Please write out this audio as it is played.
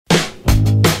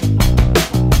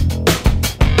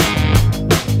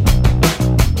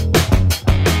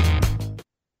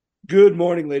Good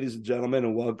morning, ladies and gentlemen,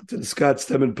 and welcome to the Scott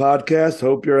Stemmen podcast.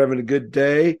 Hope you're having a good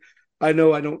day. I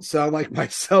know I don't sound like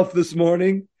myself this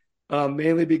morning,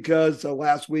 mainly because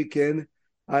last weekend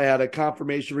I had a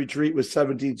confirmation retreat with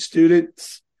 17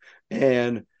 students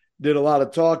and did a lot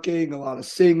of talking, a lot of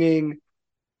singing,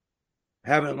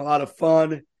 having a lot of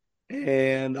fun,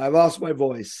 and I lost my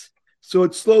voice. So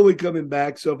it's slowly coming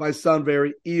back. So if I sound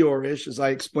very Eeyore-ish, as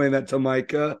I explained that to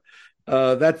Micah,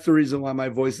 that's the reason why my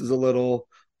voice is a little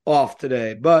off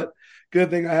today. But good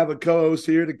thing I have a co-host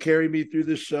here to carry me through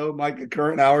this show. Micah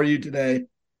Current, how are you today?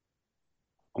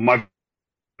 My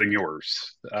than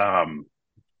yours. But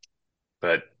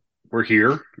we're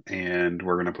here and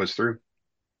we're going to push through.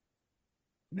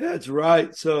 That's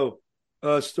right. So,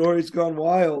 story's gone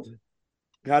wild.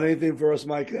 Got anything for us,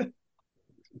 Micah?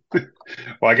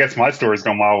 Well, I guess my story's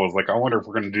gone wild was like, I wonder if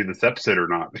we're going to do this episode or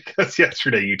not. Because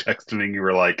yesterday you texted me and you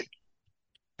were like,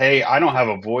 hey, I don't have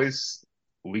a voice.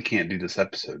 We can't do this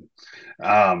episode.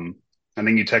 And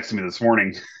then you texted me this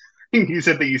morning. You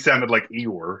said that you sounded like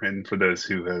Eeyore. And for those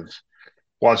who have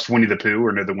watched Winnie the Pooh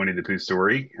or know the Winnie the Pooh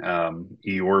story,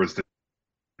 Eeyore is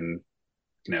you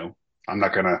know, I'm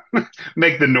not going to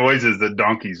make the noises that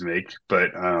donkeys make,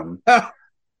 but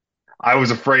I was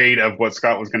afraid of what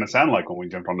Scott was going to sound like when we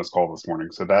jumped on this call this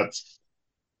morning. So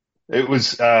it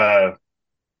was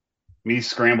me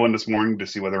scrambling this morning to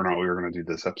see whether or not we were going to do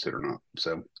this episode or not.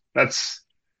 So that's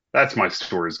my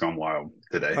story's gone wild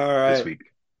today, All this right. week.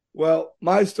 Well,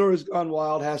 my story's gone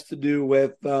wild has to do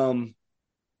with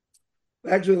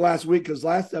actually last week, because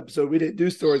last episode we didn't do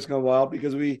stories gone wild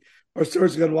because our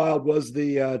stories gone wild was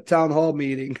the town hall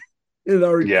meeting and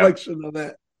our Yeah. reflection of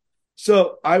that.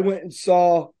 So I went and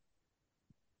saw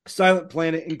Silent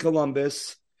Planet in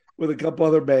Columbus with a couple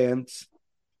other bands.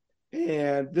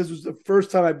 And this was the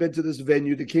first time I've been to this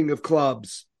venue, the King of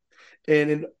Clubs.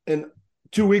 And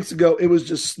 2 weeks ago, it was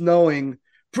just snowing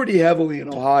pretty heavily in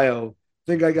Ohio.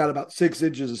 I think I got about 6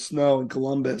 inches of snow in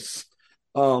Columbus.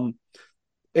 And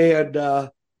as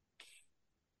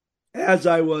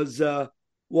I was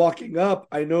walking up,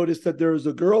 I noticed that there was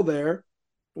a girl there,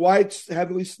 why it's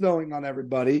heavily snowing on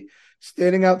everybody,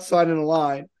 standing outside in a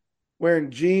line,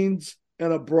 wearing jeans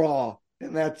and a bra,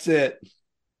 and that's it.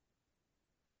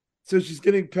 So she's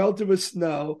getting pelted with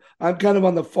snow. I'm kind of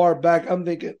on the far back. I'm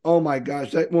thinking, oh my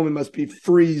gosh, that woman must be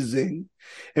freezing.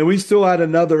 And we still had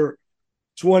another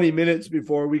 20 minutes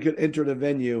before we could enter the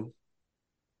venue.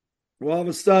 Well, all of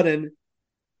a sudden,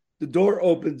 the door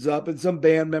opens up and some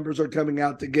band members are coming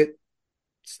out to get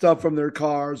stuff from their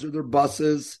cars or their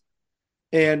buses.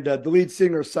 And the lead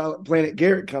singer of Silent Planet,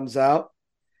 Garrett, comes out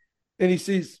and he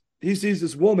sees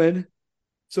this woman.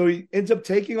 So he ends up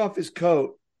taking off his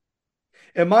coat.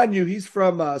 And mind you, he's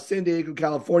from San Diego,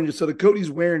 California. So the coat he's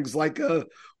wearing is like a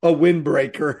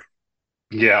windbreaker.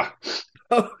 Yeah.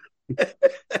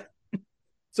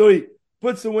 So he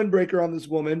puts the windbreaker on this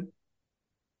woman,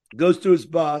 goes to his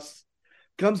bus,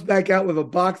 comes back out with a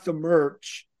box of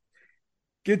merch,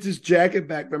 gets his jacket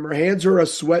back from her, hands her a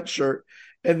sweatshirt,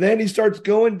 and then he starts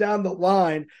going down the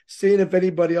line, seeing if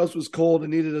anybody else was cold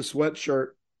and needed a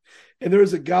sweatshirt. And there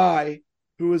was a guy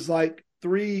who was like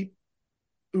three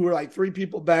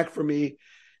people back from me,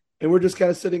 and we're just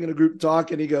kind of sitting in a group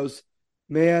talking. He goes,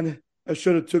 "Man, I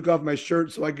should have took off my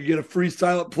shirt so I could get a free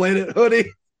Silent Planet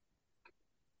hoodie."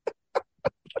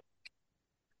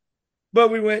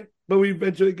 But we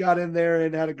eventually got in there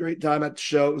and had a great time at the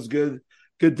show. It was good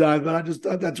time. But I just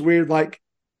thought that's weird. Like,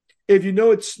 if you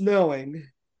know it's snowing,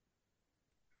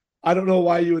 I don't know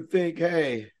why you would think,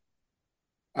 hey,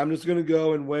 I'm just gonna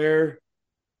go and wear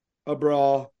a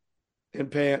bra and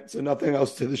pants and nothing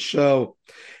else to the show.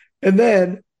 And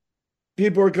then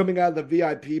people are coming out of the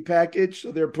VIP package.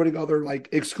 So they're putting all their like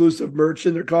exclusive merch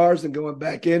in their cars and going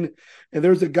back in. And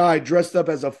there's a guy dressed up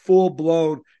as a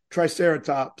full-blown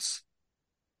Triceratops.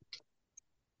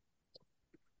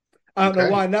 I don't know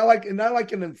Okay. why. Not like an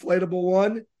inflatable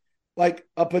one, like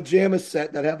a pajama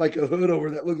set that had like a hood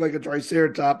over that looked like a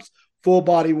Triceratops, full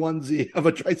body onesie of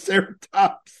a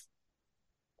Triceratops.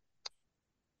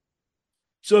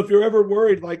 So if you're ever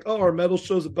worried, like, oh, our metal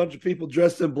show's a bunch of people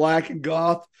dressed in black and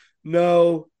goth,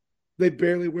 no, they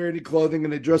barely wear any clothing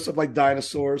and they dress up like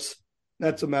dinosaurs.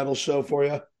 That's a metal show for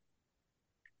you.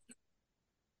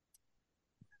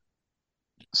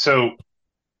 So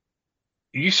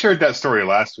you shared that story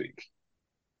last week.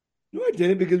 No, I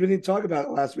didn't because we didn't talk about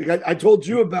it last week. I told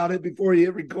you about it before you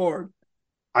hit record.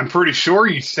 I'm pretty sure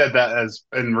you said that as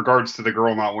in regards to the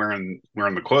girl not wearing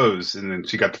the clothes, and then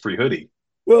she got the free hoodie.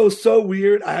 Well, it was so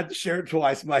weird. I had to share it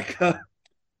twice, Micah.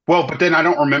 Well, but then I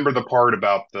don't remember the part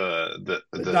about The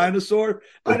dinosaur.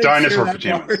 the I didn't share dinosaur that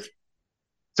part. pajamas.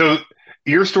 So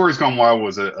Your Story's Gone Wild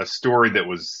was a story that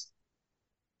was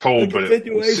The told, but it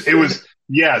continuation. was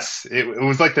yes, it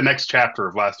was like the next chapter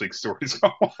of last week's Stories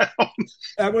Gone Wild.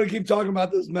 I'm going to keep talking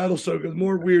about this metal show because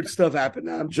more weird stuff happened.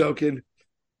 Now I'm joking,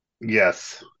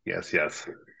 Yes, yes, yes.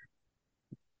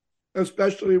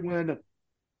 especially when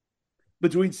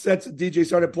between sets the DJ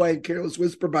started playing "Careless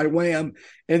Whisper" by Wham,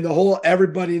 and the whole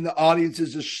everybody in the audience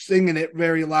is just singing it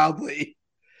very loudly.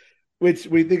 Which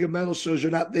we think of metal shows,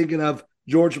 you're not thinking of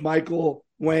George Michael,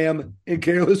 Wham, and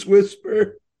 "Careless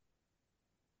Whisper."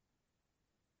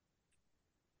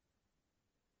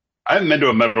 I haven't been to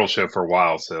a metal show for a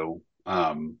while, so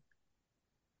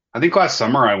I think last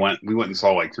summer we went and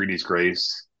saw like 3D's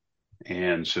Grace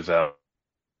and Chevelle,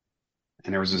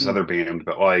 and there was this other Mm. band,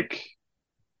 but like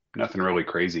nothing really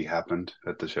crazy happened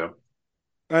at the show.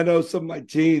 I know some of my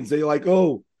teens, they like,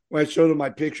 oh, when I showed them my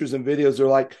pictures and videos, they're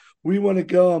like, we want to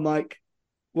go. I'm like,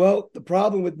 well, the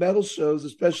problem with metal shows,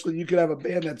 especially you could have a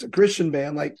band that's a Christian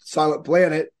band like Silent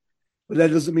Planet, but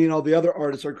that doesn't mean all the other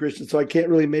artists are Christian. So I can't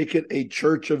really make it a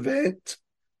church event.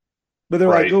 But they're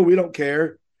like, Right. oh, we don't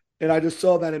care. And I just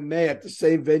saw that in May at the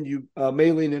same venue,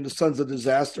 Maylene and the Sons of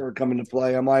Disaster are coming to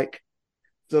play. I'm like,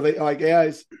 so they like, hey,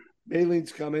 guys,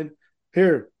 Maylene's coming.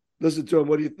 Here, listen to him.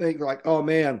 What do you think? They're like, oh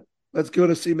man, let's go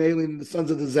to see Maylene and the Sons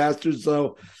of Disaster.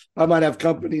 So I might have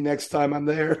company next time I'm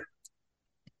there.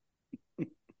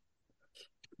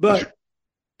 Is your, But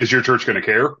is your church going to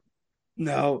care?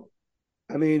 no,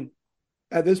 I mean,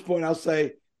 at this point, I'll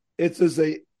say it's as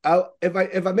a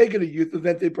if I make it a youth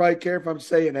event, they probably care if I'm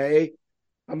saying, hey,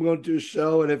 I'm going to do a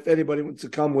show, and if anybody wants to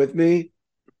come with me,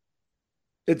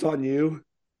 it's on you.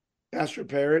 Ask your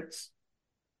parents.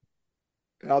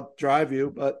 I'll drive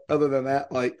you, but other than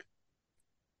that, like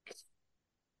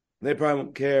they probably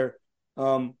won't care.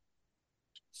 Um,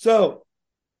 so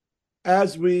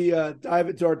as we dive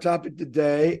into our topic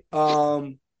today,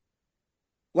 last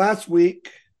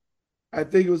week, I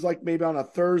think it was like maybe on a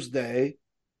Thursday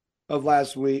of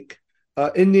last week,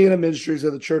 Indiana Ministries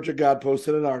of the Church of God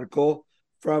posted an article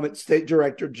from its state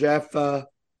director Jeff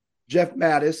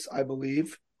Mattis, I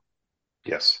believe.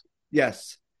 Yes.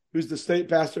 Yes, who's the state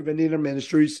pastor of Indiana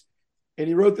Ministries, and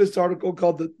he wrote this article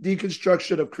called "The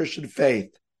Deconstruction of Christian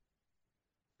Faith."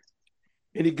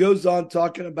 And he goes on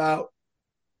talking about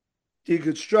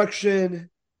deconstruction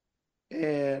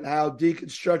and how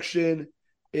deconstruction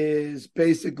is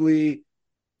basically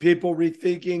people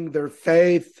rethinking their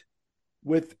faith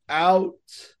without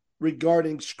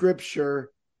regarding scripture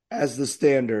as the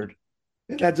standard.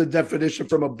 And that's a definition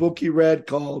from a book he read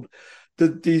called The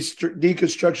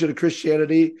Deconstruction of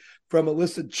Christianity from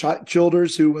Alyssa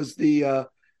Childers, who was the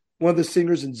one of the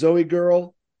singers in Zoe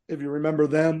Girl, if you remember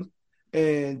them,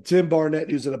 and Tim Barnett,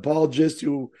 who's an apologist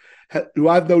who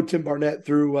I've known Tim Barnett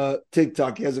through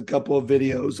TikTok. He has a couple of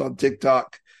videos on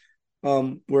TikTok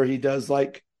where he does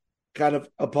like kind of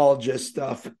apologist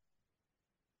stuff.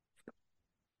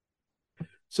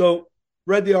 So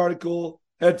read the article,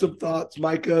 had some thoughts.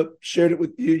 Micah shared it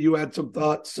with you. You had some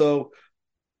thoughts. So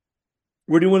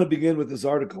where do you want to begin with this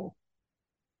article?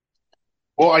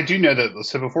 Well, I do know that.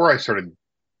 So before I started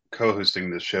co-hosting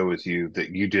this show with you,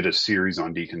 that you did a series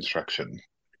on deconstruction,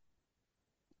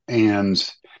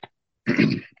 and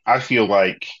I feel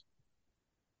like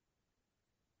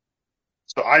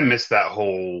so I missed that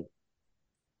whole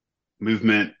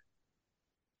movement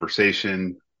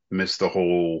conversation, missed the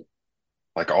whole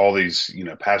like all these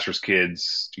pastors'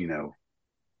 kids,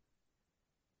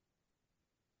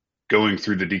 going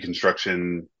through the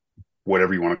deconstruction,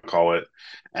 whatever you want to call it,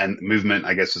 and movement,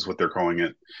 I guess is what they're calling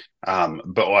it.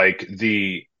 But like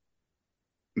the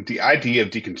idea of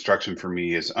deconstruction for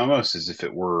me is almost as if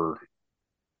it were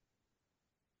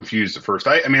confused at first.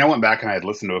 I mean, I went back and I had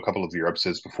listened to a couple of your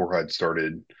episodes before I'd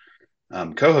started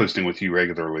co-hosting with you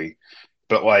regularly.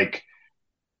 But like,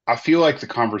 I feel like the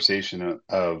conversation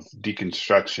of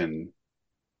deconstruction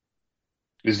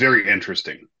is very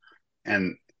interesting,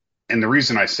 and the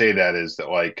reason I say that is that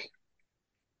like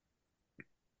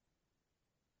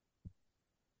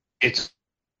it's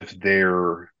if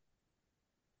they're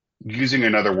using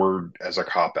another word as a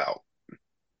cop out.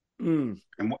 Mm.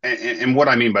 And what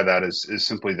I mean by that is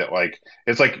simply that like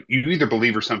it's like you either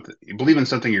believe in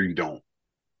something or you don't,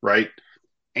 right?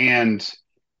 And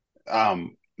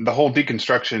the whole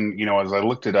deconstruction, as I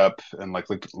looked it up and like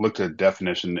looked at a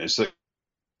definition, it's like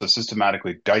the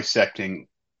systematically dissecting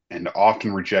and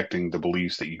often rejecting the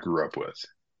beliefs that you grew up with.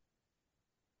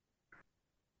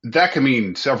 That can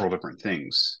mean several different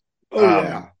things. Oh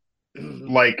yeah.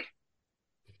 Like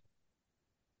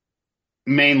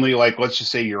mainly like let's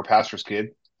just say you're a pastor's kid,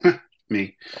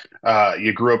 me.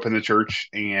 You grew up in the church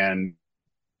and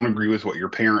agree with what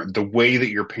the way that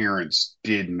your parents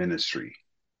did ministry.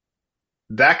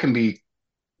 That can be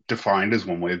defined as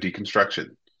one way of deconstruction.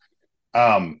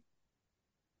 Um,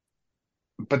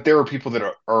 but there are people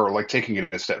that are like taking it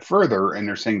a step further, and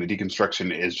they're saying that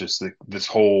deconstruction is just this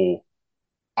whole,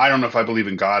 I don't know if I believe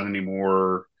in God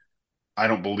anymore. I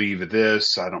don't believe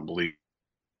this. I don't believe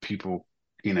people,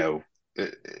 you know,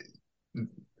 it,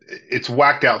 it's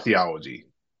whacked out theology,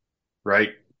 right?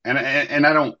 And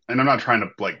I don't, and I'm not trying to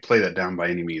like play that down by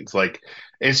any means. Like,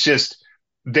 it's just,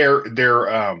 they're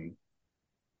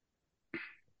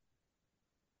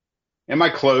am I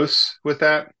close with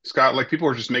that, Scott? Like, people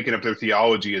are just making up their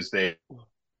theology as they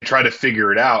try to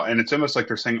figure it out. And it's almost like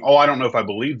they're saying, oh, I don't know if I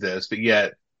believe this, but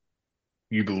yet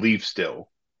you believe still,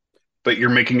 but you're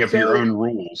making up your So own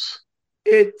rules.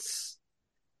 it's,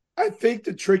 I think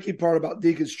the tricky part about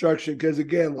deconstruction, because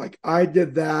again, like I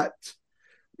did that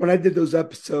when I did those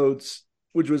episodes,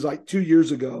 which was like 2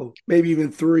 years ago, maybe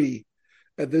even three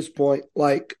at this point,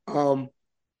 like,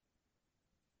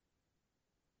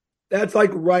 that's like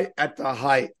right at the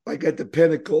height, like at the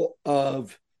pinnacle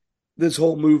of this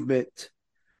whole movement.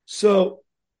 So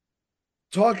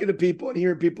talking to people and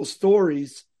hearing people's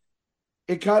stories,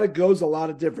 it kind of goes a lot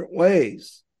of different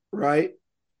ways, right?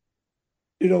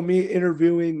 You know, me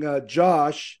interviewing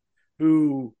Josh,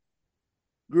 who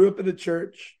grew up in the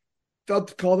church, felt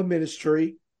the call to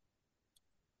ministry,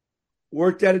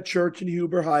 worked at a church in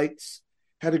Huber Heights,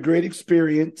 had a great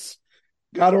experience,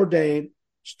 got ordained,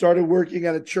 started working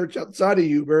at a church outside of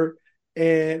Huber,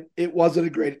 and it wasn't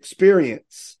a great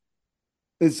experience.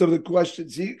 And some of the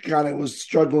questions he kind of was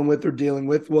struggling with or dealing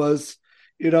with was,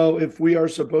 you know, if we are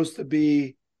supposed to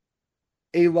be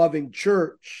a loving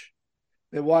church,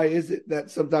 then why is it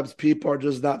that sometimes people are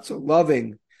just not so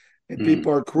loving and Mm,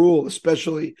 people are cruel,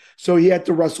 especially? So he had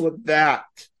to wrestle with that,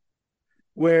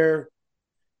 where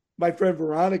my friend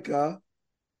Veronica,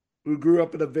 who grew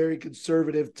up in a very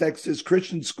conservative Texas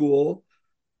Christian school,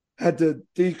 had to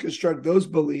deconstruct those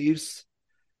beliefs.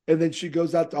 And then she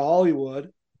goes out to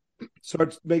Hollywood,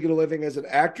 starts making a living as an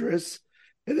actress,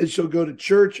 and then she'll go to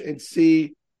church and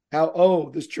see how, oh,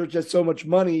 this church has so much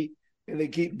money and they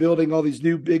keep building all these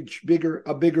new bigger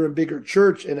and bigger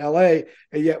church in LA,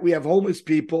 and yet we have homeless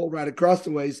people right across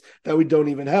the ways that we don't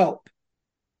even help.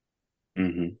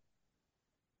 mm-hmm.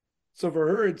 So for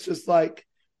her, it's just like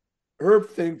her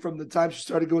thing from the time she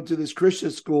started going to this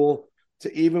Christian school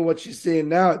to even what she's seeing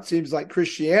now. It seems like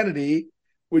Christianity,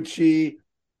 which she,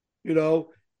 you know,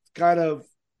 kind of,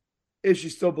 if she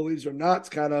still believes or not, it's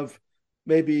kind of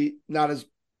maybe not as,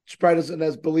 she probably doesn't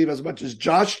as believe as much as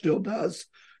Josh still does,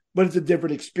 but it's a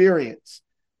different experience.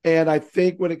 And I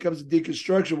think when it comes to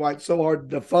deconstruction, why it's so hard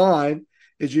to define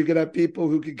is you can have people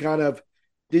who can kind of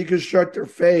deconstruct their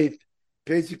faith,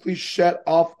 basically shut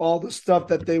off all the stuff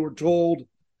that they were told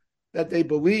that they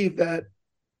believe that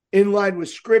in line with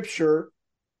scripture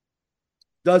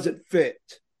doesn't fit.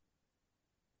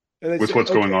 And they With say,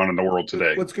 what's going okay, on in the world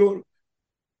today. what's going,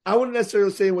 I wouldn't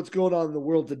necessarily say what's going on in the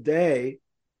world today,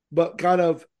 but kind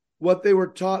of what they were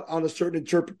taught on a certain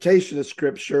interpretation of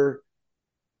scripture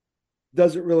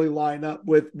doesn't really line up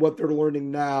with what they're learning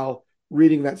now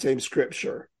reading that same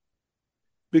scripture.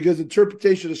 Because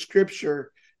interpretation of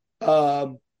scripture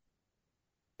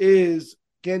is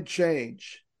can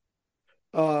change.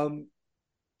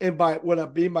 And by what I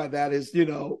mean by that is, you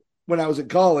know, when I was in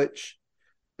college,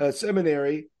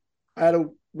 seminary, I had a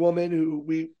woman who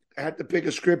we had to pick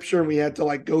a scripture and we had to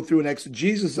like go through an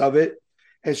exegesis of it.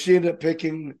 And she ended up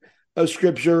picking a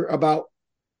scripture about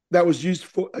that was used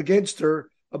against her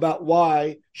about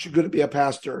why she couldn't be a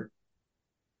pastor.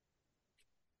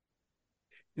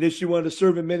 And if she wanted to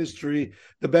serve in ministry,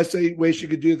 the best way she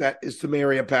could do that is to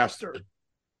marry a pastor.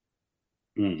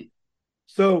 Mm.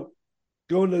 So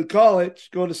going to college,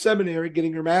 going to seminary,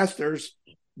 getting her master's,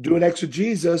 doing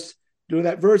exegesis, doing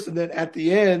that verse. And then at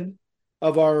the end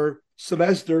of our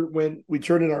semester, when we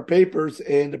turn in our papers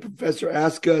and the professor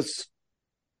asks us,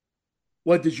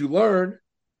 what did you learn?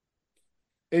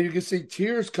 And you can see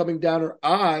tears coming down her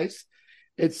eyes.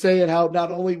 It's saying how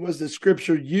not only was the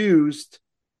scripture used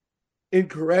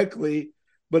incorrectly,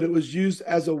 but it was used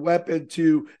as a weapon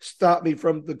to stop me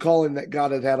from the calling that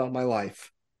God had on my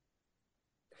life.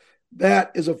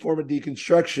 That is a form of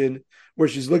deconstruction where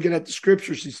she's looking at the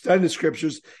scriptures, she's studying the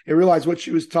scriptures, and realized what she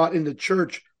was taught in the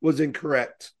church was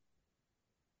incorrect.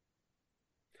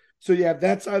 So you have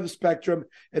that side of the spectrum,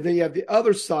 and then you have the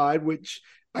other side, which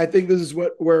I think this is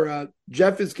where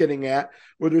Jeff is getting at,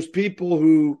 where there's people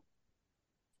who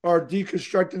are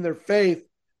deconstructing their faith,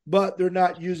 but they're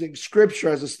not using scripture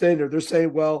as a standard. They're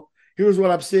saying, well, here's what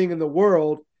I'm seeing in the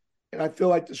world, and I feel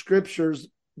like the scriptures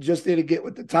just need to get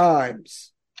with the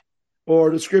times. or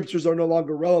the scriptures are no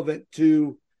longer relevant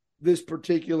to this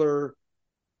particular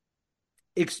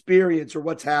experience or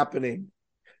what's happening.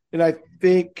 And I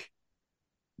think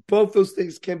both those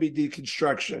things can be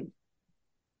deconstruction.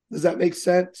 Does that make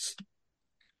sense?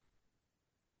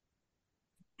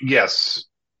 Yes.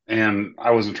 And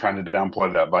I wasn't trying to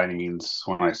downplay that by any means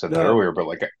when I said that No. earlier, but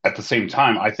like at the same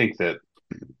time, I think that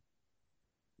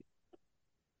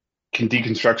can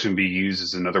deconstruction be used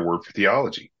as another word for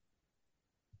theology?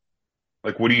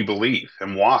 Like, what do you believe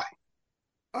and why?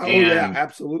 Oh yeah, And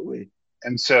absolutely.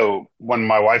 so when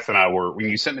when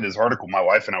you sent me this article, my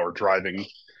wife and I were driving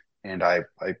and I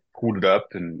pulled it up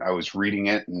and I was reading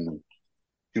it and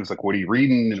she was like, "What are you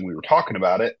reading?" And we were talking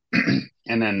about it.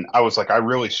 And then I was like, I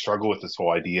really struggle with this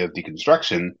whole idea of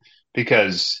deconstruction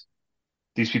because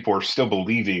these people are still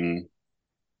believing,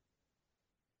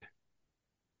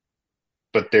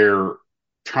 but they're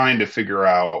trying to figure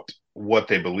out what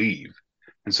they believe.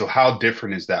 And so how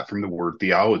different is that from the word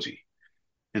theology?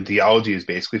 And theology is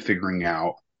basically figuring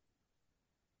out,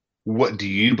 what do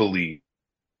you believe?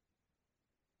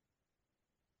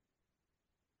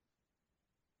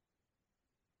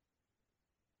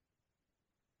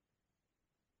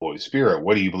 Holy Spirit,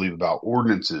 what do you believe about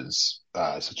ordinances,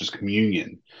 such as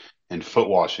communion and foot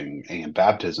washing and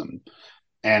baptism?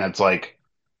 And it's like,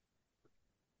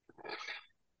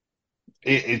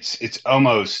 it's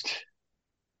almost,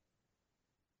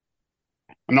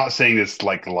 I'm not saying this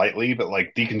like lightly, but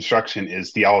like deconstruction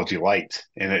is theology light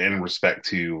in respect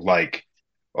to like,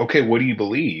 okay, what do you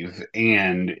believe?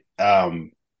 And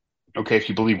okay, if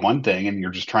you believe one thing and you're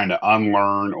just trying to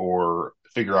unlearn or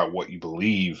figure out what you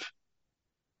believe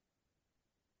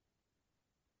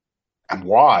and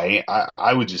why,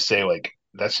 I would just say like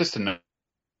that's just another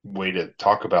way to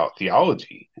talk about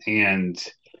theology. And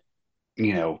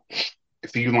you know,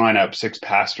 if you line up six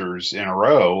pastors in a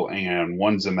row and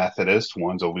one's a Methodist,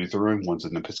 one's a Lutheran, one's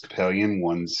an Episcopalian,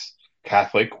 one's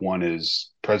Catholic, one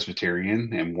is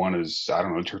Presbyterian, and one is, I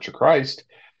don't know, Church of Christ,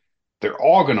 they're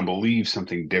all going to believe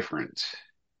something different,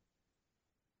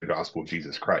 the gospel of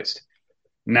Jesus Christ.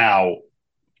 Now,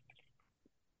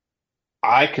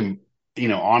 I can,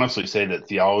 honestly say that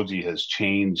theology has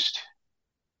changed,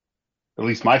 at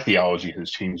least my theology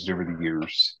has changed over the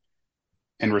years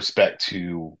in respect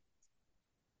to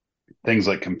things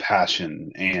like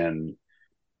compassion and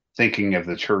thinking of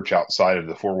the church outside of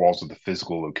the four walls of the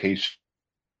physical location.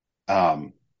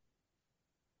 Um,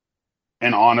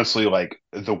 and honestly, like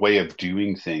the way of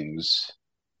doing things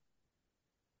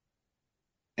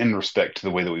in respect to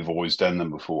the way that we've always done them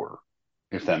before,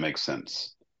 if that makes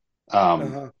sense. Um,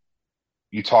 Uh-huh.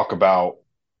 you talk about,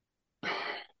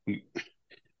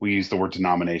 we use the word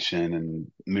denomination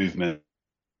and movement,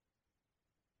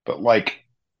 but like,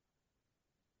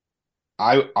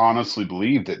 I honestly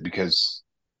believe that because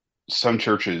some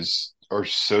churches are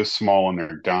so small and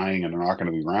they're dying and they're not going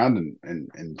to be around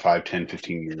in 5, 10,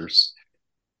 15 years,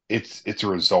 it's a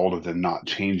result of them not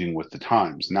changing with the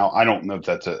times. Now, I don't know if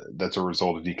that's a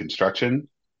result of deconstruction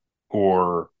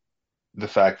or the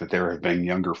fact that there have been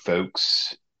younger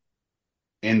folks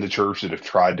in the church that have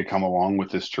tried to come along with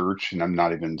this church. And I'm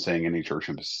not even saying any church,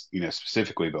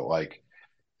 specifically, but like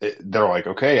they're like,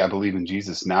 okay, I believe in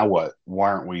Jesus. Now what? Why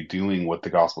aren't we doing what the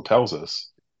gospel tells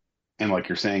us? And like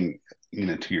you're saying,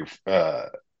 to your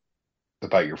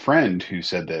about your friend who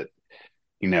said that,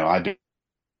 I did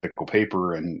medical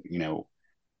paper and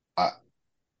I,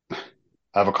 I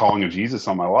have a calling of Jesus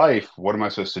on my life. What am I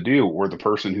supposed to do? Or the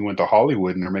person who went to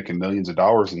Hollywood and they're making millions of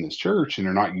dollars in this church and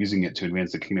they're not using it to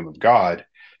advance the kingdom of God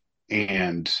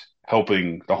and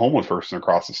helping the homeless person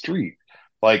across the street.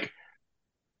 Like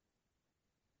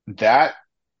that,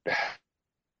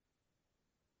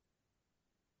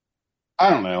 I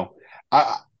don't know.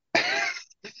 I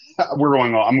I'm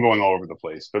going all over the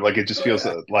place, but like it just feels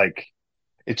that like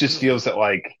it just feels that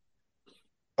like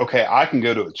okay, I can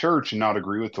go to a church and not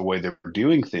agree with the way they're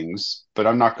doing things, but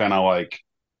I'm not gonna like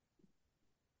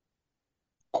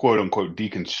quote unquote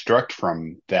deconstruct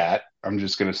from that. I'm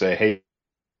just gonna say, hey,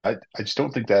 I just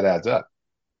don't think that adds up.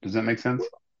 Does that make sense?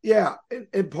 Yeah,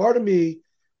 and part of me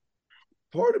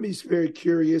is very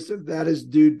curious if that is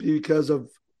due because of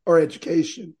our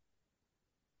education,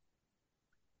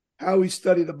 how we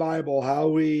study the Bible, how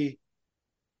we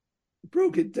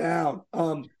broke it down.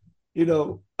 You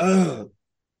know,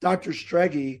 Dr.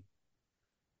 Streggy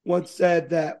once said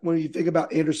that when you think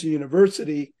about Anderson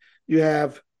University, you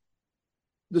have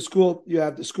the school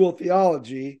of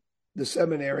theology, the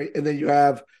seminary, and then you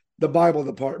have the Bible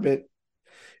department.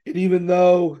 And even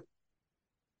though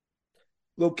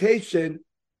location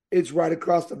is right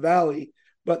across the valley,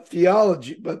 but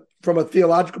from a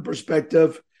theological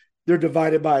perspective, they're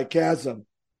divided by a chasm.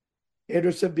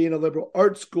 Anderson being a liberal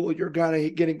arts school, you're kind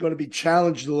of going to be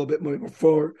challenged a little bit moving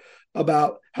forward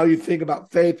about how you think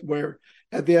about faith, where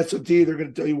at the SOT, they're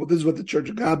going to tell you, well, this is what the Church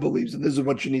of God believes, and this is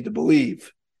what you need to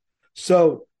believe.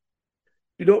 So,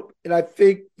 and I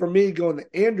think for me going to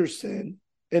Anderson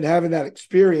and having that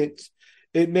experience,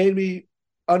 it made me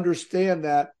understand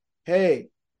that, hey,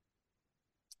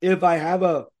 if I have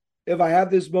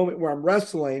this moment where I'm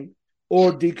wrestling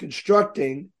or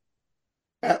deconstructing,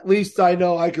 at least I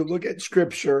know I can look at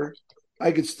scripture,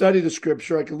 I can study the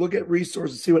scripture, I can look at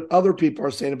resources, see what other people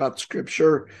are saying about the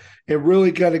scripture, and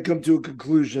really kind of come to a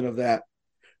conclusion of that.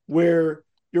 Where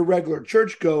your regular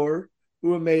churchgoer,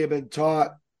 who may have been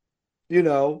taught, this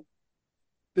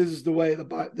is the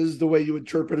way you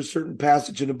interpret a certain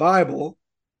passage in the Bible,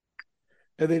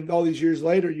 and then all these years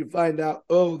later, you find out,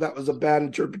 oh, that was a bad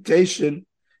interpretation,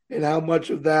 and how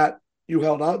much of that you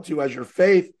held on to as your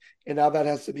faith, and now that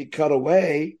has to be cut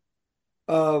away.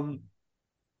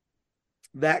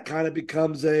 That kind of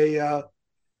becomes that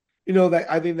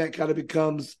I think that kind of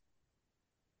becomes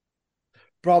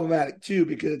problematic too,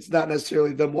 because it's not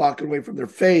necessarily them walking away from their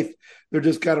faith. They're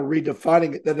just kind of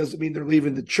redefining it. That doesn't mean they're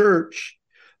leaving the church.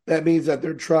 That means that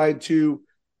they're trying to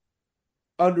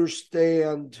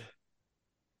understand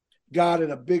God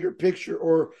in a bigger picture,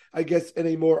 or I guess in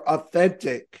a more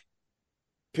authentic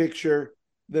picture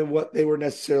than what they were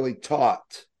necessarily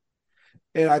taught.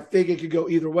 And I think it could go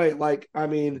either way.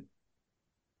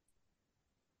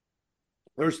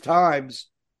 There's times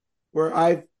where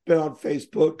I've been on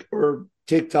Facebook or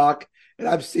TikTok, and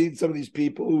I've seen some of these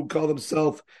people who call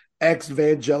themselves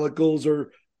ex-evangelicals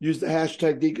or use the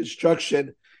hashtag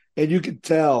deconstruction, and you can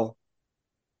tell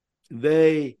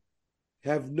they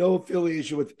have no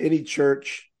affiliation with any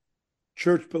church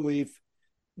belief.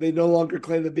 They no longer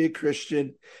claim to be a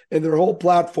Christian, and their whole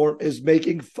platform is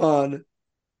making fun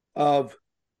of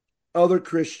other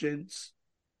Christians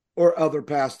or other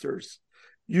pastors.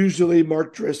 Usually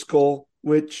Mark Driscoll,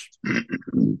 which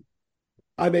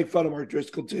I make fun of Mark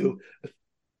Driscoll too.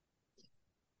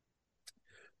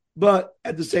 But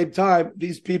at the same time,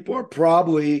 these people are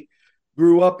probably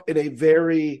grew up in a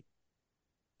very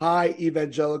high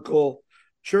evangelical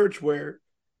church where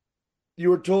you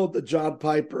were told the John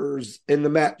Pipers and the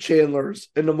Matt Chandlers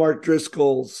and the Mark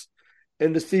Driscolls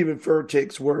and the Stephen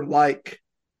Furticks were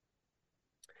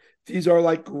these are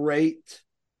like great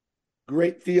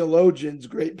theologians,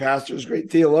 great pastors,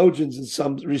 great theologians in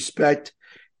some respect.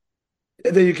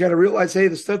 And then you kind of realize, hey,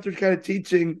 the stuff they're kind of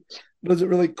teaching doesn't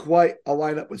really quite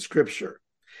align up with scripture.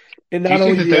 And not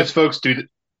only those folks do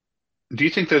you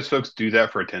think those folks do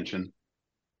that for attention?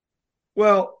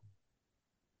 Well,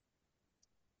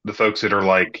 the folks that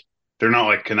are they're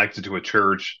not connected to a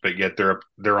church, but yet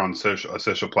they're on a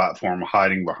social platform,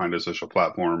 hiding behind a social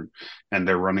platform, and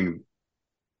they're running,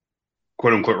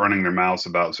 quote unquote, running their mouths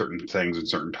about certain things and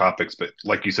certain topics. But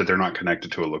like you said, they're not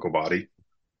connected to a local body.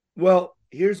 Well,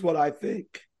 here's what I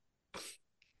think.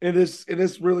 And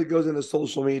this really goes into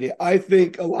social media. I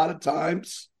think a lot of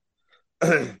times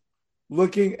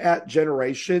looking at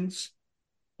generations,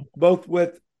 both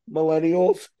with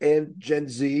millennials and Gen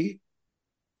Z,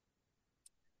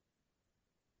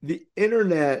 the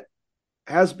internet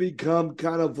has become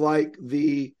kind of like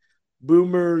the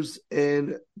boomers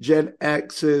and Gen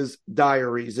X's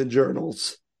diaries and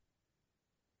journals.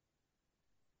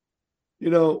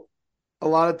 A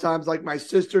lot of times, like my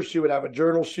sister, she would have a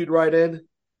journal she'd write in.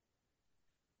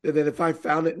 And then if I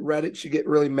found it and read it, she'd get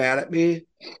really mad at me.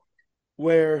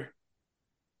 Where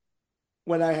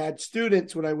when I had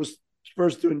students, when I was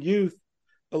first doing youth,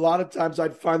 a lot of times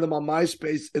I'd find them on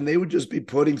MySpace and they would just be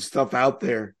putting stuff out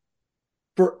there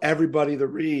for everybody to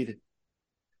read.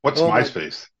 What's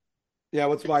MySpace? Yeah,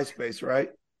 what's MySpace, right?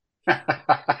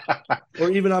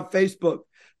 Or even on Facebook.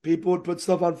 People would put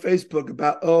stuff on Facebook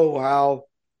about, how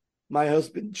my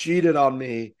husband cheated on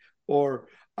me, or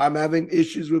I'm having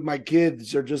issues with my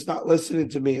kids. They're just not listening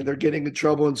to me and they're getting in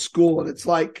trouble in school. And it's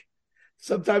like,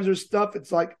 sometimes there's stuff,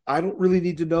 it's like, I don't really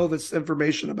need to know this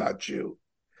information about you.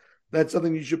 That's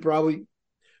something you should probably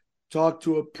talk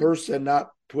to a person, not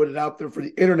put it out there for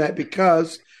the internet,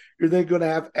 because you're then going to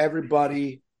have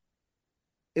everybody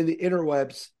in the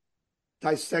interwebs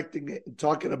dissecting it and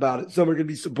talking about it. Some are going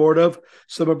to be supportive,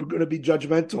 some are going to be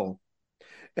judgmental.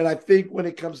 And I think when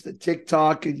it comes to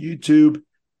TikTok and YouTube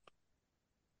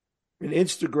and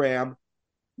Instagram,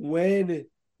 when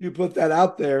you put that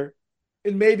out there,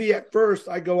 and maybe at first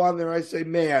I go on there, I say,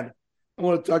 man, I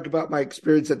want to talk about my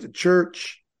experience at the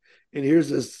church. And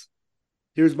here's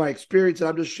my experience. And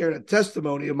I'm just sharing a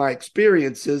testimony of my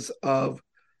experiences of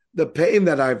the pain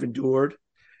that I've endured.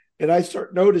 And I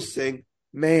start noticing,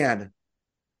 man,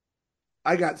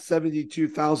 I got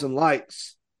 72,000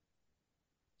 likes.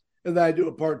 And then I do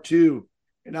a part two,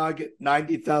 and now I get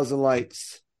 90,000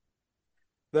 likes.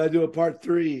 Then I do a part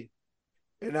three,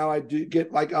 and now I do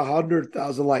get like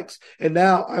 100,000 likes. And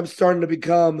now I'm starting to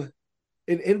become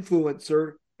an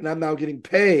influencer, and I'm now getting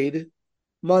paid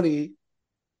money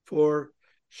for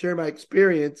share my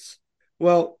experience.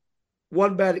 Well,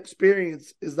 one bad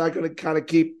experience is not going to kind of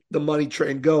keep the money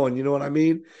train going. You know what I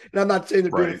mean? And I'm not saying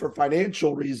they're doing it Right. for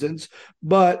financial reasons,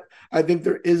 but I think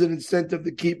there is an incentive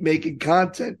to keep making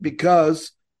content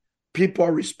because people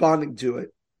are responding to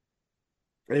it.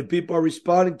 And if people are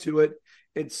responding to it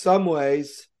in some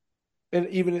ways, and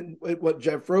even in what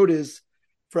Jeff wrote is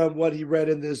from what he read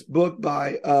in this book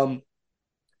by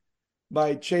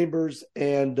Chambers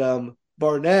and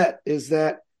Barnett, is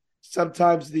that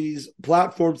sometimes these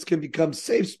platforms can become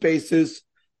safe spaces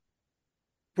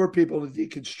for people to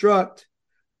deconstruct,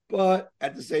 but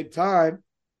at the same time,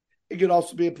 it could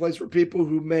also be a place for people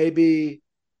who maybe,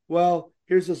 well,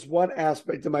 here's this one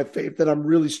aspect of my faith that I'm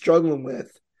really struggling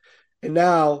with. And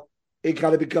now it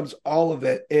kind of becomes all of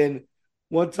it. And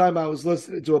one time I was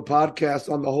listening to a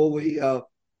podcast on the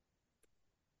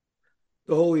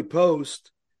Holy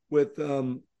Post with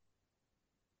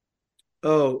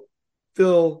oh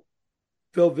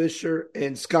Phil Vischer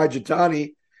and Sky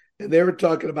Jitani, and they were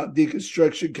talking about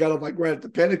deconstruction, kind of like right at the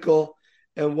pinnacle.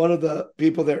 And one of the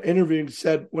people they're interviewing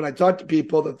said, when I talk to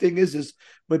people, the thing is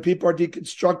when people are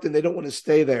deconstructing, they don't want to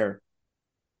stay there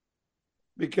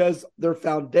because their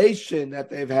foundation that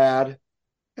they've had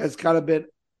has kind of been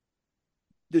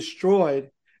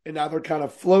destroyed. And now they're kind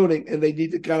of floating and they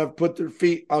need to kind of put their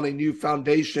feet on a new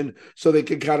foundation so they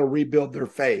can kind of rebuild their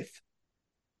faith.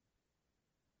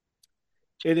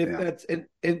 And if that's and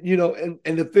you know,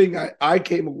 and the thing I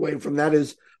came away from that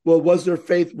is, well, was their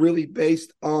faith really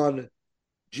based on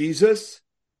Jesus?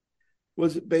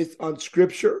 Was it based on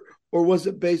scripture? Or was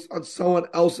it based on someone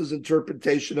else's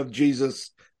interpretation of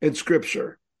Jesus and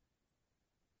scripture?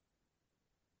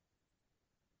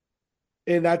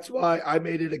 And that's why I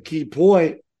made it a key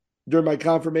point during my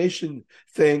confirmation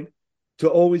thing to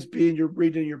always be in your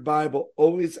reading your Bible,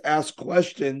 always ask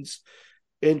questions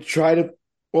and try to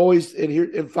always in here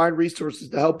and find resources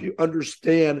to help you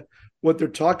understand what they're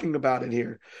talking about in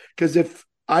here. Because if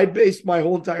I based my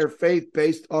whole entire faith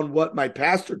based on what my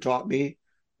pastor taught me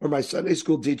or my Sunday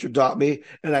school teacher taught me,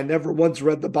 and I never once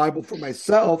read the Bible for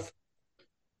myself,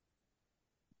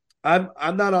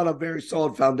 I'm not on a very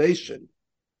solid foundation.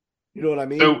 You know what I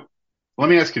mean? So let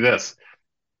me ask you this.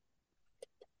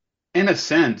 In a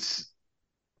sense,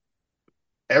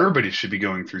 everybody should be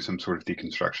going through some sort of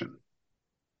deconstruction.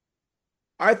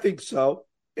 I think so.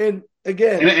 And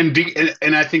again,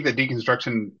 And I think that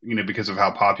deconstruction, because of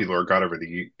how popular it got over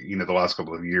the last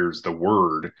couple of years, the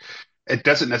word, it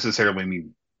doesn't necessarily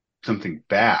mean something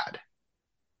bad.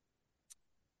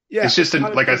 yeah, It's it's just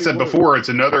not a like I dirty said word. before, it's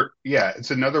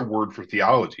another word for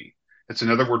theology. It's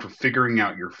another word for figuring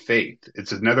out your faith.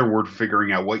 It's another word for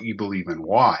figuring out what you believe and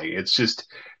why. It's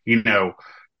just, you know,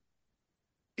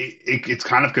 it's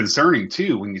kind of concerning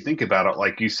too when you think about it.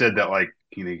 Like you said that, like,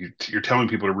 you're telling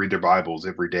people to read their Bibles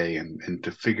every day and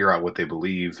to figure out what they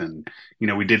believe. And,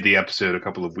 we did the episode a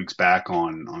couple of weeks back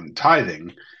on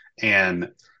tithing.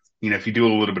 And, if you do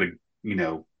a little bit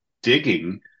of,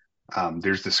 digging,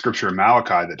 there's the scripture in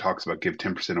Malachi that talks about give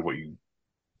 10% of what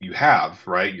you have,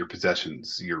 right? Your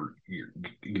possessions, your,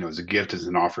 as a gift, as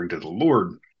an offering to the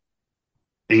Lord.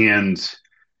 And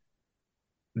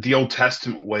the Old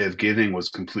Testament way of giving was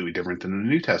completely different than the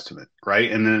New Testament, right?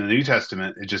 And then in the New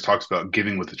Testament, it just talks about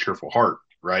giving with a cheerful heart,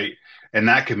 right? And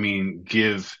that could mean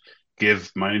give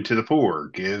money to the poor,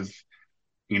 give,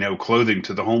 clothing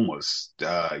to the homeless,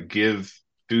 give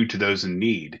food to those in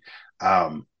need.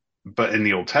 But in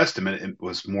the Old Testament, it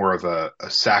was more of a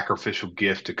sacrificial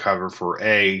gift to cover for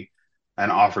an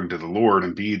offering to the Lord,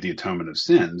 and B, the atonement of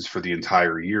sins for the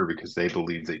entire year, because they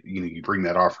believe that, you bring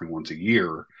that offering once a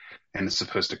year and it's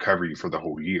supposed to cover you for the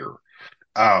whole year.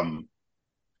 Um,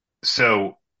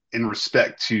 so in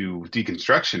respect to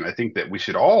deconstruction, I think that we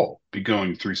should all be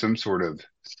going through some sort of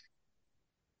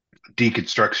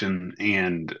deconstruction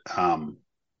and,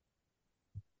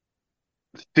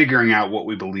 figuring out what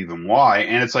we believe and why.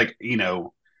 And it's like,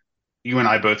 you and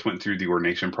I both went through the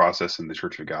ordination process in the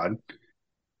Church of God.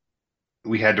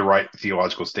 We had to write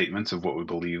theological statements of what we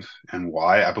believe and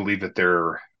why. I believe that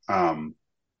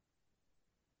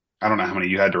I don't know how many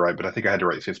you had to write, but I think I had to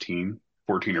write 14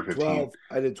 or 15. 12.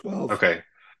 I did 12. Okay.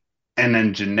 And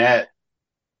then Jeanette,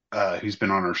 who's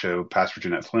been on our show, Pastor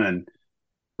Jeanette Flynn,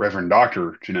 Reverend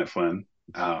Dr. Jeanette Flynn,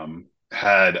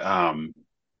 had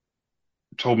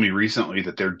told me recently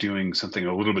that they're doing something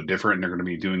a little bit different, and they're going to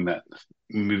be doing that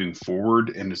moving forward.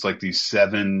 And it's like these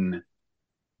seven.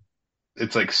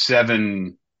 It's like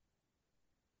seven.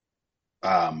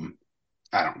 Um,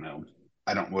 I don't know.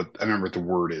 I remember what the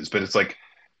word is, but it's like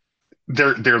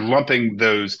they're lumping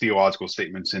those theological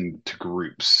statements into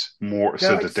groups more Kind so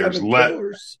of like that there's seven let.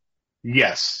 pillars.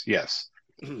 Yes, yes.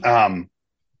 Um,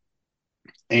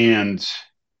 and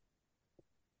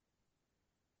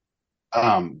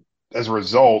um, as a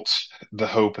result, the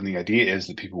hope and the idea is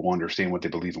that people will understand what they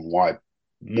believe and why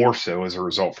more so as a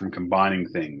result from combining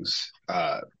things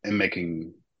and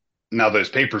making. Now those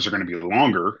papers are going to be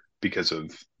longer because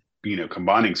of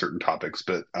combining certain topics,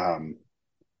 but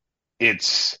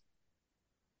it's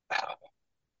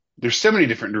there's so many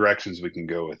different directions we can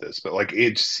go with this. But like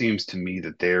it seems to me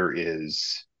that there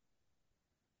is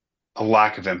a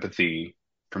lack of empathy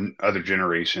from other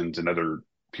generations and other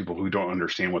people who don't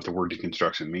understand what the word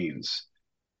deconstruction means.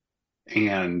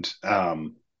 And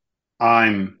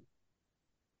I'm,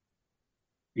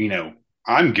 you know,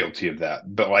 I'm guilty of that.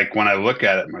 But like when I look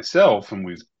at it myself and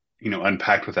we've,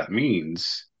 unpacked what that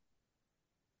means,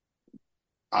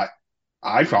 I,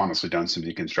 I've honestly done some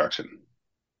deconstruction.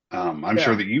 I'm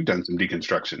sure Yeah, that you've done some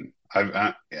deconstruction.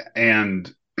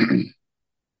 And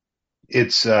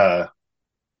it's,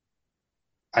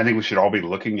 I think we should all be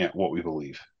looking at what we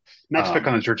believe. Not to pick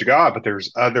on um, the Church of God, but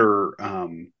there's other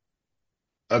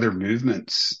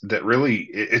movements that really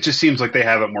it just seems like they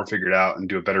have it more figured out and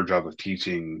do a better job of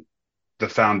teaching the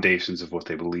foundations of what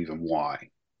they believe and why.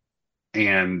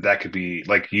 And that could be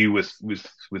like you with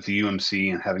the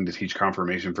UMC and having to teach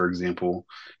confirmation, for example.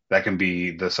 That can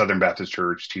be the Southern Baptist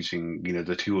Church teaching,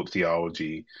 the tulip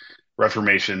theology,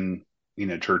 Reformation,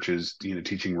 churches,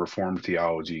 teaching Reformed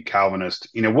theology, Calvinist,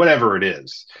 whatever it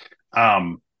is.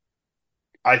 Um,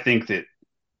 I think that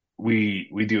we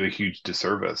do a huge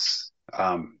disservice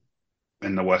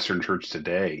in the Western Church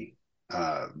today,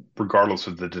 regardless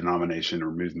of the denomination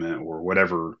or movement or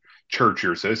whatever church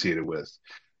you're associated with.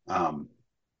 Um,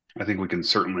 I think we can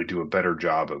certainly do a better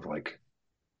job of like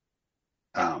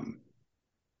um,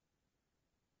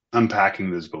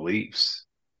 unpacking those beliefs.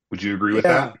 Would you agree with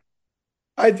that? yeah,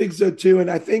 I think so too. And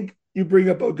I think you bring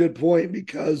up a good point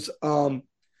because, when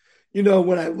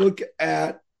I look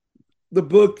at the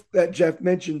book that Jeff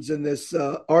mentions in this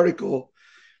article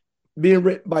being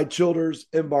written by Childers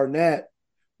and Barnett,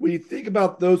 when you think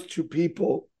about those two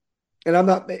people, and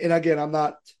again, I'm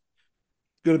not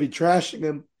going to be trashing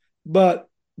them, but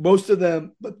most of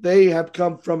them, but they have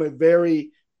come from a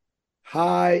very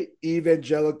high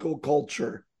evangelical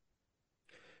culture,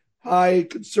 high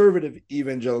conservative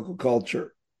evangelical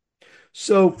culture.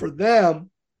 So for them,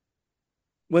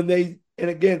 and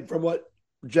again, from what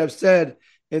Jeff said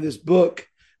in this book,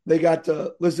 they got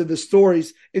to listen to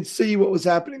stories and see what was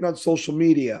happening on social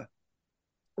media,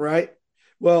 right?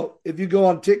 Well, if you go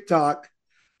on TikTok,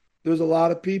 there's a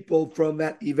lot of people from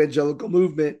that evangelical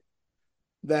movement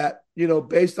that,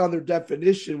 based on their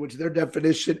definition, which their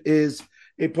definition is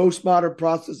a postmodern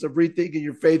process of rethinking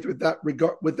your faith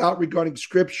without regarding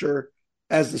scripture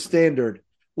as the standard.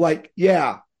 Like,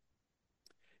 yeah,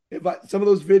 some of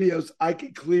those videos, I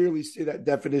can clearly see that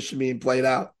definition being played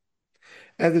out.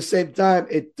 At the same time,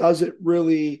 it doesn't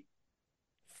really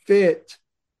fit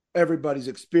everybody's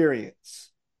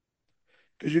experience.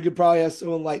 Because you could probably have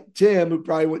someone like Tim who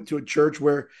probably went to a church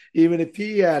where even if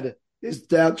he had his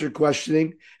doubts or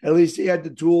questioning, at least he had the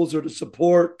tools or the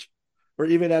support, or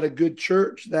even at a good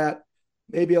church that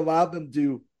maybe allowed them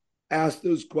to ask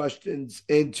those questions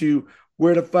and to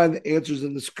where to find the answers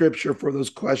in the scripture for those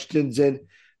questions and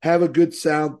have a good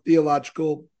sound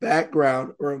theological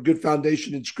background or a good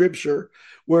foundation in scripture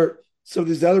where some of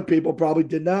these other people probably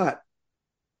did not.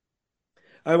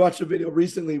 I watched a video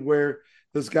recently where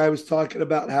this guy was talking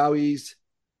about how he's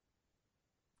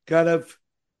kind of,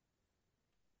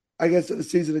 I guess, in the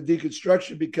season of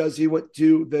deconstruction because he went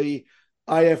to the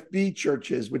IFB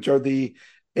churches, which are the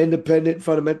independent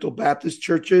fundamental Baptist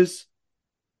churches,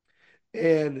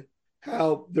 and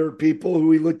how there are people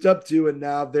who he looked up to and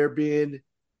now they're being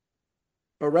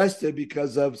arrested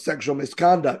because of sexual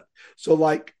misconduct. So,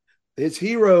 like his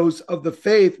heroes of the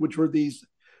faith, which were these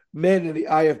men in the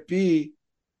IFB,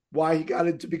 why he got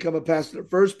into become a pastor in the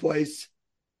first place,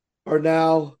 are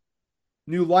now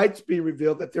new lights being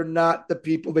revealed that they're not the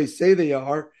people they say they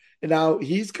are. And now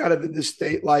he's kind of in this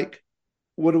state like,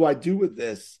 what do I do with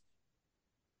this?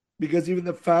 Because even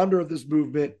the founder of this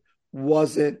movement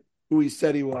wasn't who he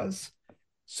said he was.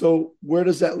 So where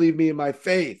does that leave me in my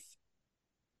faith?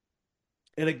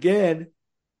 And again,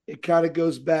 it kind of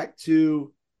goes back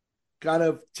to kind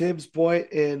of Tim's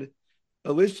point and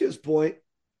Alicia's point.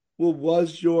 well,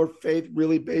 was your faith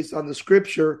really based on the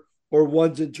scripture or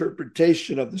one's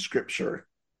interpretation of the scripture?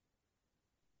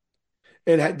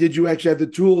 And did you actually have the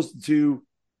tools to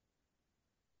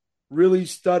really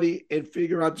study and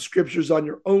figure out the scriptures on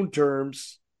your own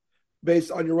terms,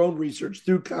 based on your own research,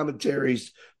 through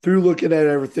commentaries, through looking at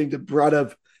everything to try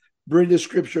to bring the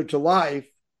scripture to life?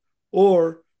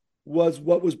 Or was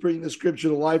what was bringing the scripture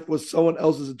to life was someone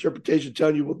else's interpretation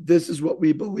telling you, well, this is what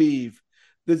we believe.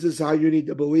 This is how you need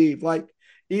to believe. Like,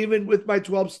 even with my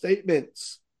 12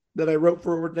 statements that I wrote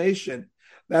for ordination,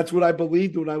 that's what I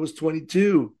believed when I was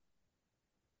 22.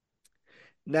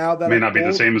 Now that May I'm not be the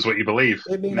old, same as what you believe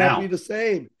it may not be now. the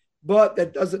same, but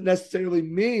that doesn't necessarily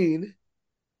mean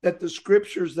that the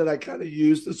scriptures that I kind of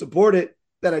use to support it,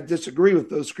 that I disagree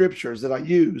with those scriptures that I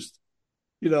used,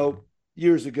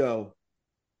 years ago.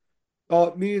 All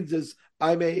it means is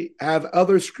I may have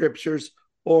other scriptures,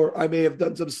 or I may have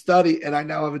done some study and I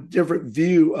now have a different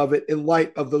view of it in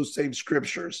light of those same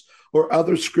scriptures, or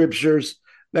other scriptures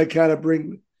that kind of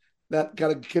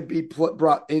can be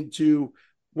brought into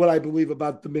what I believe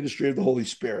about the ministry of the Holy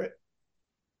Spirit.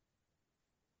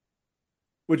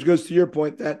 Which goes to your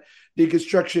point that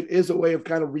deconstruction is a way of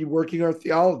kind of reworking our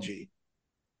theology.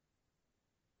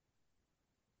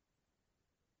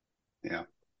 Yeah.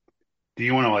 Do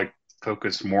you want to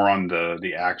focus more on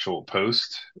the actual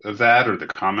post of that, or the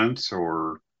comments,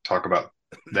 or talk about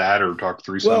that, or talk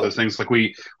through some of those Well, things? Like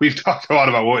we've talked a lot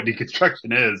about what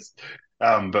deconstruction is,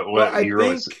 but well, what I you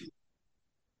realize. think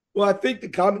well, I think the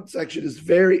comment section is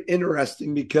very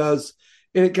interesting because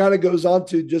and it kind of goes on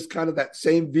to just kind of that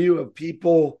same view of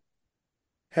people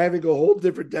having a whole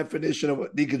different definition of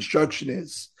what deconstruction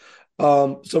is.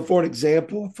 So for an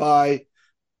example, if I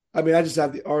just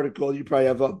have the article, you probably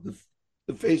have the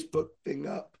Facebook thing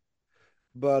up,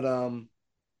 but let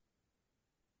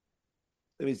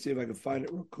me see if I can find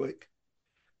it real quick.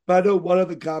 But I know one of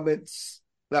the comments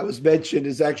that was mentioned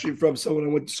is actually from someone I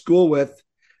went to school with,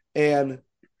 and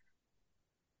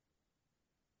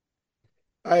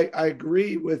I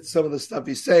agree with some of the stuff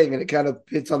he's saying, and it kind of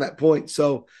hits on that point.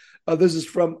 So this is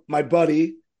from my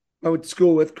buddy I went to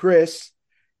school with, Chris.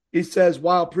 He says,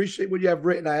 "Wow, appreciate what you have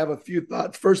written. I have a few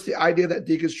thoughts. First, the idea that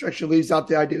deconstruction leaves out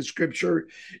the idea of scripture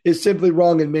is simply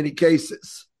wrong in many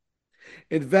cases.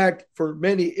 In fact, for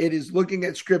many, it is looking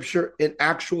at scripture in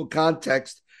actual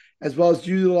context, as well as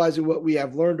utilizing what we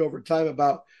have learned over time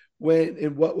about when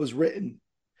and what was written.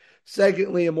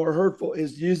 Secondly, and more hurtful,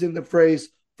 is using the phrase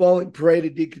falling prey to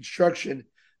deconstruction.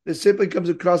 This simply comes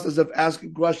across as if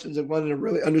asking questions and wanting to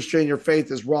really understand your faith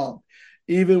is wrong,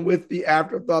 even with the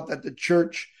afterthought that the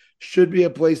church should be a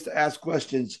place to ask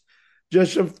questions.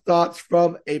 Just some thoughts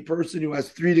from a person who has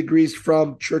 3 degrees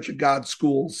from Church of God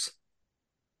schools."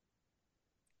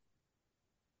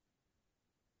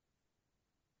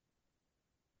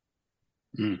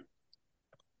 Mm.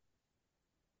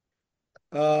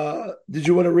 Did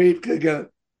you want to read? Again,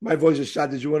 my voice is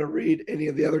shot. Did you want to read any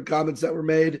of the other comments that were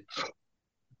made?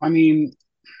 I mean,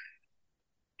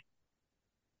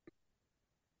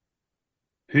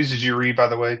 whose did you read, by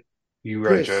the way? You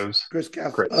read Joe's? Chris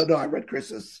Cass. Chris. No, I read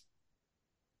Chris's.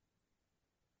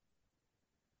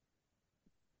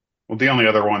 Well, the only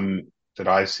other one that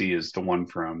I see is the one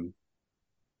from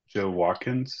Joe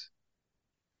Watkins,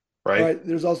 All right? right.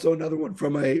 There's also another one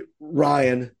from a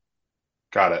Ryan.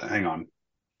 Got it. Hang on.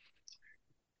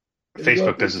 And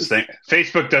Facebook does this thing.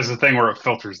 Facebook does the thing where it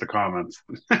filters the comments.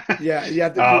 Yeah, you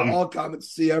have to do all comments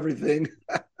to see everything.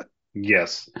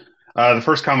 Yes. The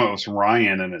first comment was from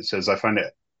Ryan, and it says, "I find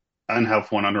it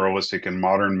unhelpful and unrealistic in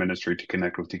modern ministry to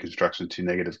connect with deconstruction to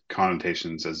negative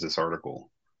connotations as this article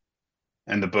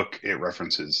and the book it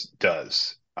references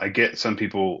does. I get some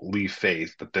people leave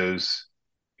faith, but those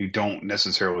who don't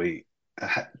necessarily,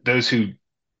 those who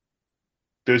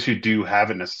do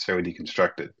haven't necessarily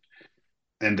deconstructed,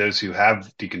 and those who have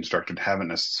deconstructed haven't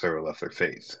necessarily left their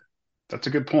faith." That's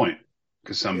a good point,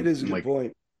 because It is a good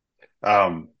point.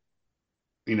 um,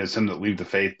 some that leave the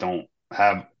faith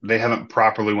they haven't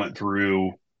properly went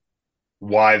through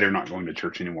why they're not going to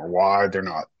church anymore, why they're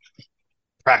not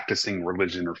practicing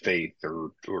religion or faith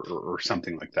or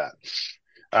something like that.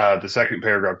 The second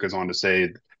paragraph goes on to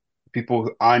say,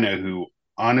 "People I know who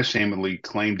unashamedly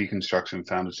claim deconstruction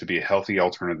found it to be a healthy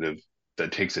alternative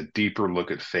that takes a deeper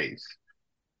look at faith,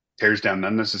 tears down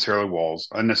unnecessary walls,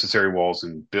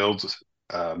 and builds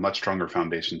a much stronger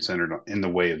foundation centered in the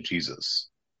way of Jesus."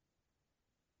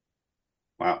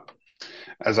 Wow.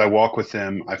 As I walk with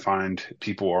them, I find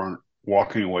people aren't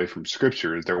walking away from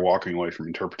scripture, they're walking away from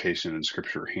interpretation and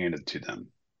scripture handed to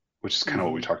them, which is kind of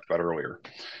what we talked about earlier.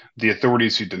 The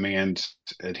authorities who demand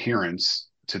adherence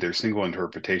to their single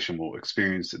interpretation will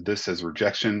experience this as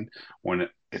rejection when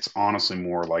it's honestly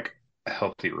more like a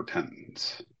healthy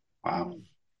repentance. Wow.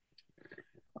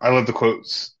 I love the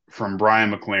quotes from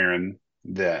Brian McLaren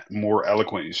that more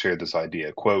eloquently share this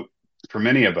idea. Quote, for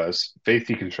many of us, faith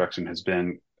deconstruction has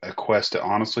been a quest to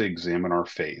honestly examine our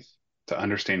faith, to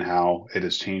understand how it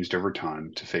has changed over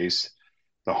time, to face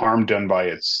the harm done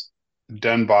by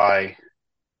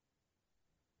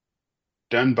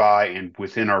and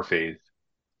within our faith,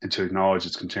 and to acknowledge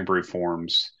its contemporary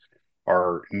forms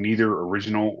are neither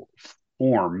original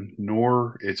form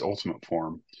nor its ultimate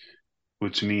form,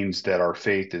 which means that our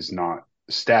faith is not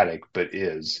static, but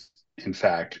is, in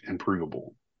fact,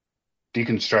 improvable.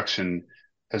 Deconstruction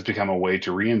has become a way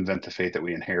to reinvent the faith that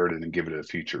we inherited and give it a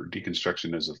future.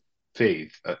 Deconstruction is a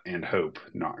faith and hope,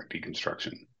 not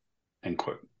deconstruction. End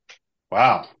quote.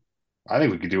 Wow. I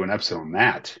think we could do an episode on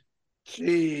that.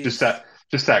 Just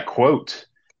Jeez. that quote.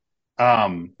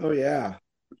 Oh yeah.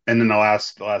 And then the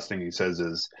last thing he says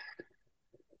is,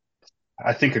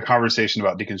 I think a conversation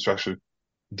about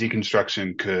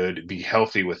deconstruction could be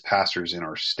healthy with pastors in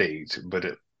our state, but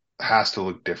it has to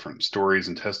look different. Stories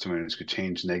and testimonies could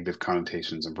change negative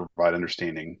connotations and provide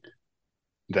understanding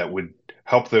that would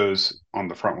help those on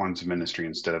the front lines of ministry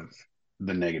instead of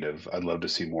the negative. I'd love to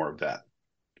see more of that.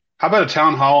 How about a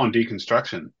town hall on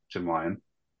deconstruction, Jim Lyon?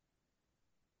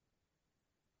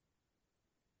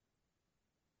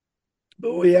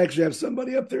 But we actually have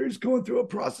somebody up there who's going through a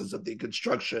process of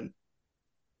deconstruction.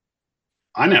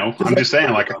 I know. Just I'm like just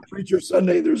saying, like, on Preacher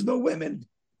Sunday, there's no women.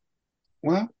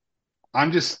 well,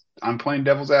 I'm playing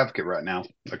devil's advocate right now.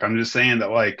 Like, I'm just saying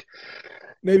that, like,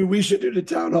 Maybe we should do the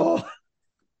town hall.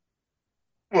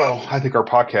 well, I think our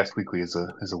podcast weekly is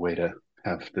a way to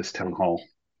have this town hall,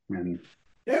 and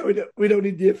Yeah, we don't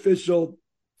need the official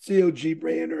COG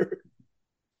banner.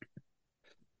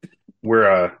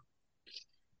 we're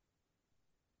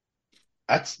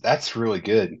that's really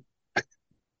good.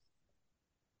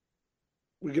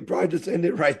 We could probably just end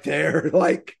it right there.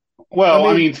 Like, I Well,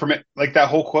 I mean, mean, from it, like that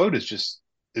whole quote is just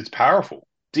it's powerful.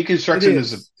 it Deconstruction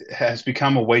is. has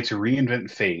become a way to reinvent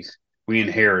faith we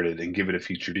inherited and give it a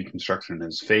future. Deconstruction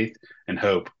is faith and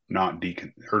hope, not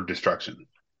or destruction.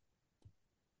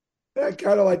 I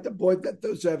kind of like the point that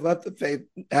those who have left the faith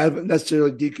haven't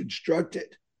necessarily deconstructed,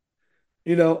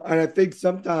 and I think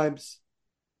sometimes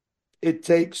it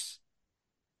takes,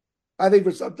 I think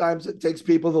for sometimes it takes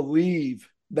people to leave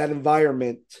that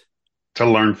environment To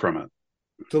learn from it.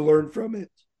 to learn from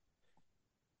it.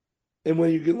 And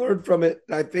when you can learn from it,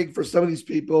 I think for some of these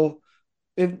people,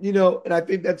 and I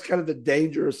think that's kind of the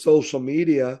danger of social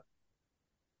media,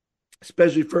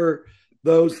 especially for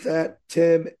those that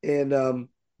Tim and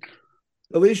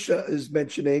Alicia is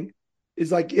mentioning,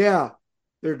 is like, yeah,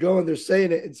 they're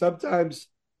saying it. And sometimes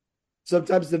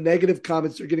the negative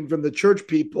comments they're getting from the church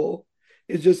people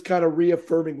is just kind of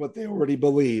reaffirming what they already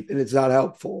believe, and it's not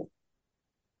helpful.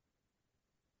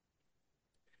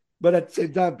 But at the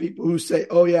same time, people who say,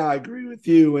 oh, yeah, I agree with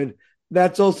you. And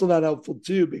that's also not helpful,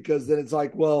 too, because then it's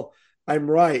like, well, I'm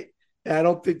right. And I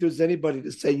don't think there's anybody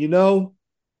to say,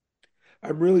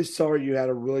 I'm really sorry you had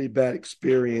a really bad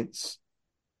experience.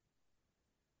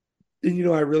 And,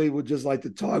 I really would just like to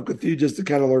talk with you just to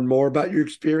kind of learn more about your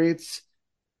experience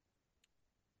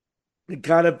and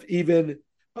kind of even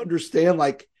understand,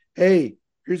 like, hey,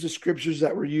 here's the scriptures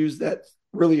that were used that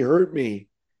really hurt me.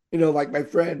 Like my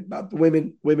friend about the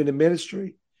women in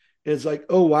ministry. And it's like,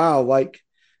 oh wow, like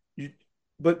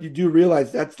but you do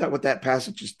realize that's not what that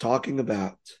passage is talking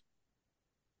about.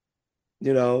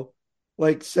 You know,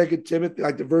 like Second Timothy,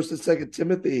 like the verse in Second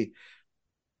Timothy,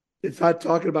 it's not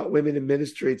talking about women in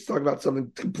ministry. It's talking about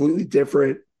something completely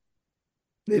different.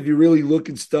 If you really look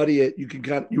and study it,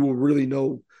 you will really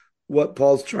know what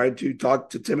Paul's trying to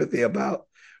talk to Timothy about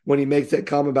when he makes that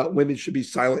comment about women should be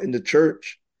silent in the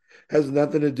church. It has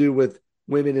nothing to do with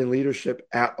women in leadership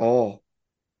at all.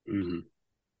 Mm-hmm.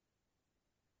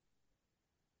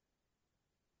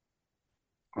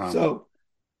 Wow. So,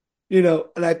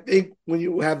 and I think when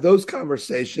you have those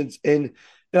conversations, and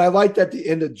I liked at the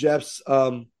end of Jeff's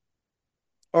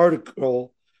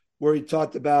article where he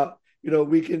talked about,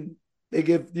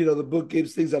 the book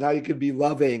gives things on how you can be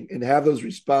loving and have those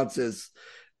responses.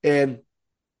 And,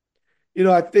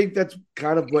 I think that's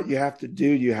kind of what you have to do.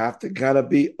 You have to kind of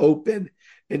be open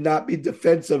and not be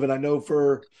defensive. And I know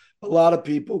for a lot of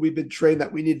people, we've been trained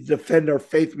that we need to defend our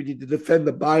faith. We need to defend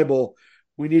the Bible.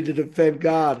 We need to defend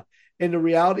God. And the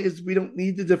reality is we don't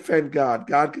need to defend God.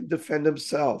 God can defend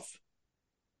himself.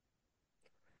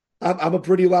 I'm a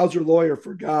pretty lousy lawyer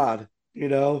for God,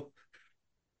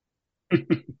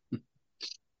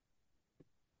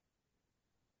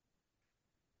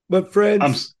 But I'm friends,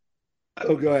 s-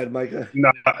 oh, go ahead, Micah.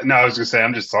 no, no. I was gonna say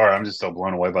I'm just sorry. I'm just so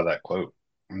blown away by that quote.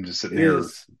 I'm just sitting It here,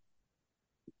 is.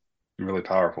 really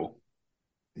powerful.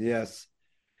 Yes.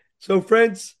 So,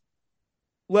 friends,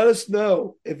 let us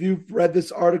know if you've read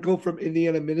this article from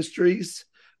Indiana Ministries.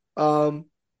 Um,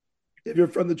 if you're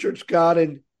from the Church of God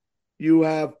and you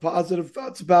have positive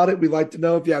thoughts about it, we like to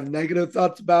know. If you have negative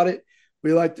thoughts about it,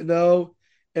 we like to know.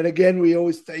 And again, we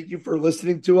always thank you for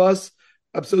listening to us.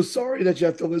 I'm so sorry that you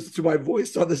have to listen to my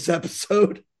voice on this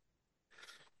episode.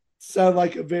 Sound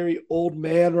like a very old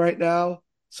man right now,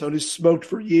 someone who's smoked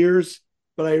for years.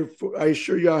 But I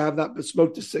assure you, I have not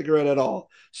smoked a cigarette at all.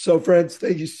 So, friends,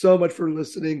 thank you so much for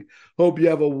listening. Hope you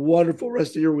have a wonderful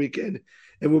rest of your weekend.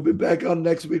 And we'll be back on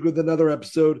next week with another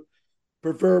episode,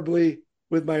 preferably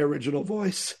with my original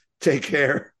voice. Take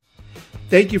care.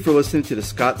 Thank you for listening to the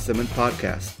Scott Simmons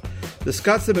Podcast. The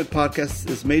Scott Simmons Podcast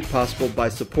is made possible by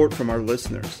support from our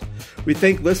listeners. We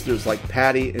thank listeners like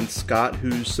Patty and Scott,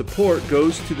 whose support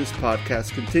goes to this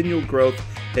podcast's continual growth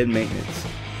and maintenance.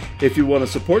 If you want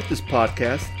to support this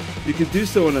podcast, you can do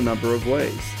so in a number of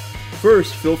ways.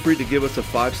 First, feel free to give us a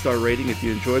 5-star rating if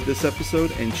you enjoyed this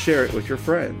episode and share it with your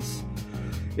friends.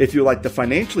 If you'd like to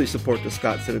financially support the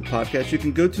Scott Simmons Podcast, you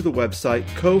can go to the website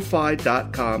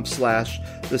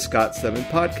ko-fi.com/the Scott Simmons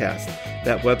Podcast.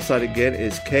 That website again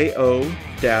is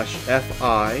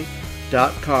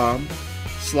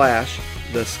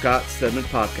ko-fi.com/the Scott Simmons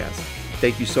Podcast.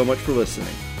 Thank you so much for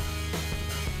listening.